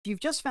If you've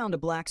just found a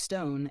black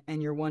stone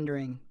and you're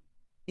wondering,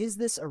 is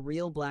this a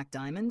real black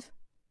diamond?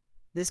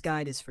 This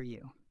guide is for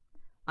you.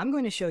 I'm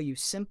going to show you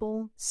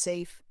simple,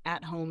 safe,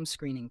 at-home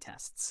screening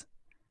tests.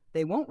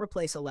 They won't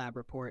replace a lab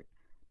report,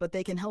 but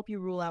they can help you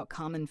rule out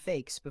common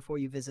fakes before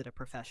you visit a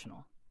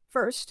professional.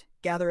 First,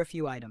 gather a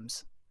few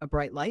items: a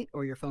bright light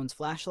or your phone's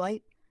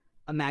flashlight,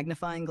 a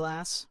magnifying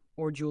glass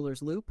or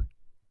jeweler's loupe,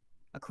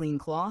 a clean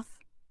cloth,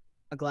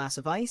 a glass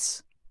of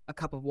ice, a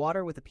cup of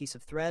water with a piece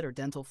of thread or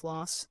dental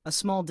floss, a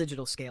small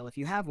digital scale if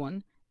you have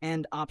one,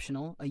 and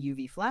optional, a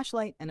UV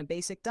flashlight and a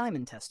basic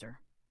diamond tester.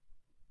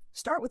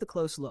 Start with a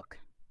close look.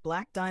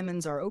 Black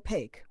diamonds are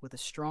opaque with a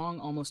strong,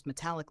 almost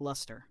metallic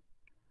luster.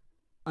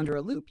 Under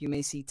a loupe, you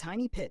may see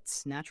tiny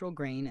pits, natural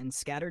grain, and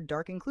scattered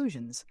dark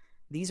inclusions.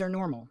 These are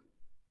normal.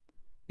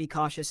 Be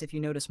cautious if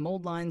you notice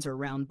mold lines or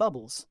round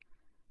bubbles.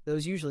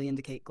 Those usually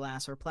indicate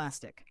glass or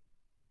plastic.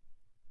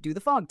 Do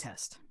the fog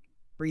test.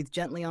 Breathe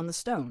gently on the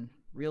stone.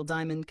 Real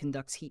diamond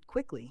conducts heat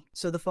quickly,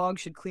 so the fog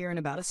should clear in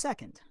about a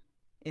second.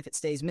 If it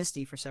stays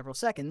misty for several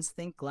seconds,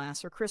 think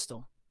glass or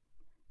crystal.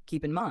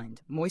 Keep in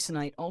mind,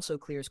 moissanite also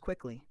clears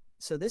quickly,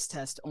 so this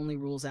test only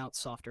rules out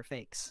softer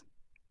fakes.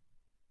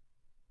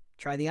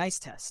 Try the ice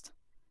test.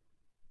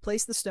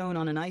 Place the stone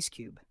on an ice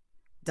cube.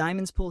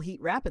 Diamonds pull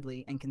heat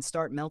rapidly and can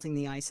start melting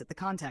the ice at the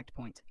contact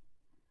point.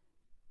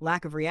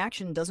 Lack of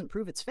reaction doesn't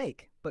prove it's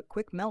fake, but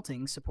quick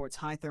melting supports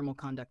high thermal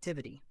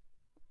conductivity.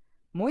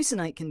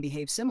 Moissanite can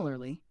behave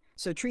similarly,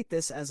 so treat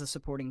this as a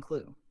supporting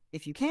clue.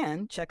 If you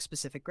can, check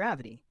specific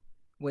gravity.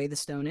 Weigh the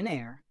stone in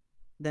air,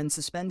 then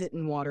suspend it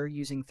in water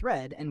using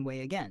thread and weigh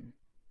again.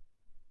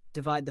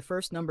 Divide the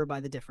first number by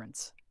the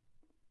difference.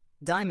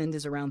 Diamond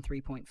is around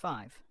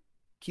 3.5.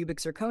 Cubic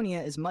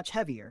zirconia is much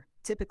heavier,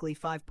 typically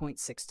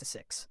 5.6 to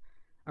 6.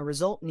 A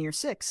result near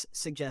 6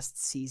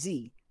 suggests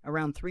CZ.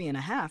 Around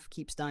 3.5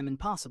 keeps diamond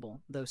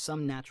possible, though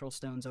some natural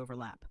stones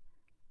overlap.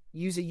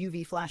 Use a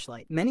UV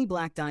flashlight. Many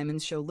black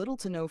diamonds show little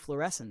to no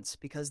fluorescence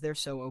because they're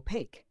so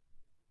opaque.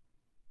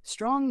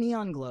 Strong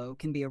neon glow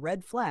can be a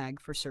red flag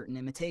for certain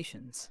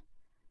imitations.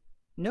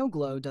 No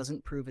glow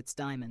doesn't prove it's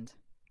diamond,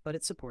 but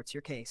it supports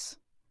your case.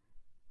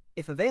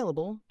 If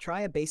available,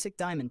 try a basic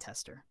diamond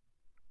tester.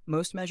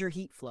 Most measure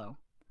heat flow.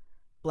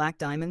 Black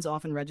diamonds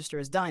often register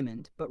as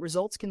diamond, but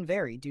results can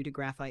vary due to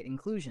graphite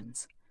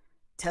inclusions.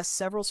 Test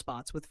several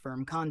spots with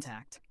firm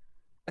contact.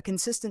 A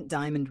consistent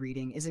diamond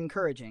reading is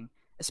encouraging,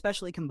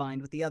 especially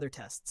combined with the other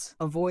tests.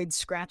 Avoid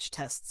scratch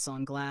tests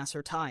on glass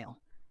or tile.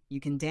 You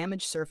can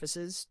damage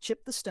surfaces,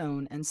 chip the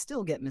stone, and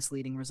still get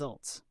misleading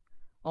results.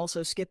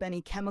 Also, skip any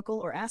chemical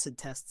or acid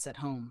tests at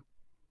home.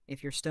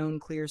 If your stone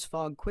clears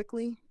fog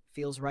quickly,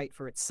 feels right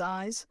for its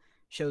size,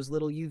 shows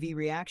little UV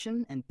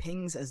reaction, and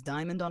pings as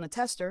diamond on a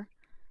tester,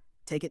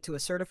 take it to a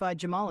certified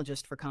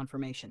gemologist for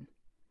confirmation.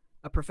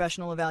 A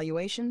professional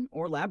evaluation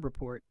or lab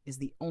report is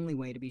the only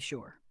way to be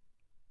sure.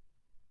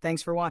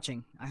 Thanks for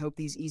watching. I hope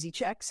these easy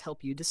checks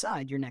help you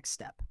decide your next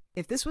step.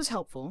 If this was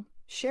helpful,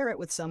 share it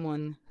with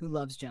someone who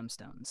loves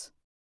gemstones.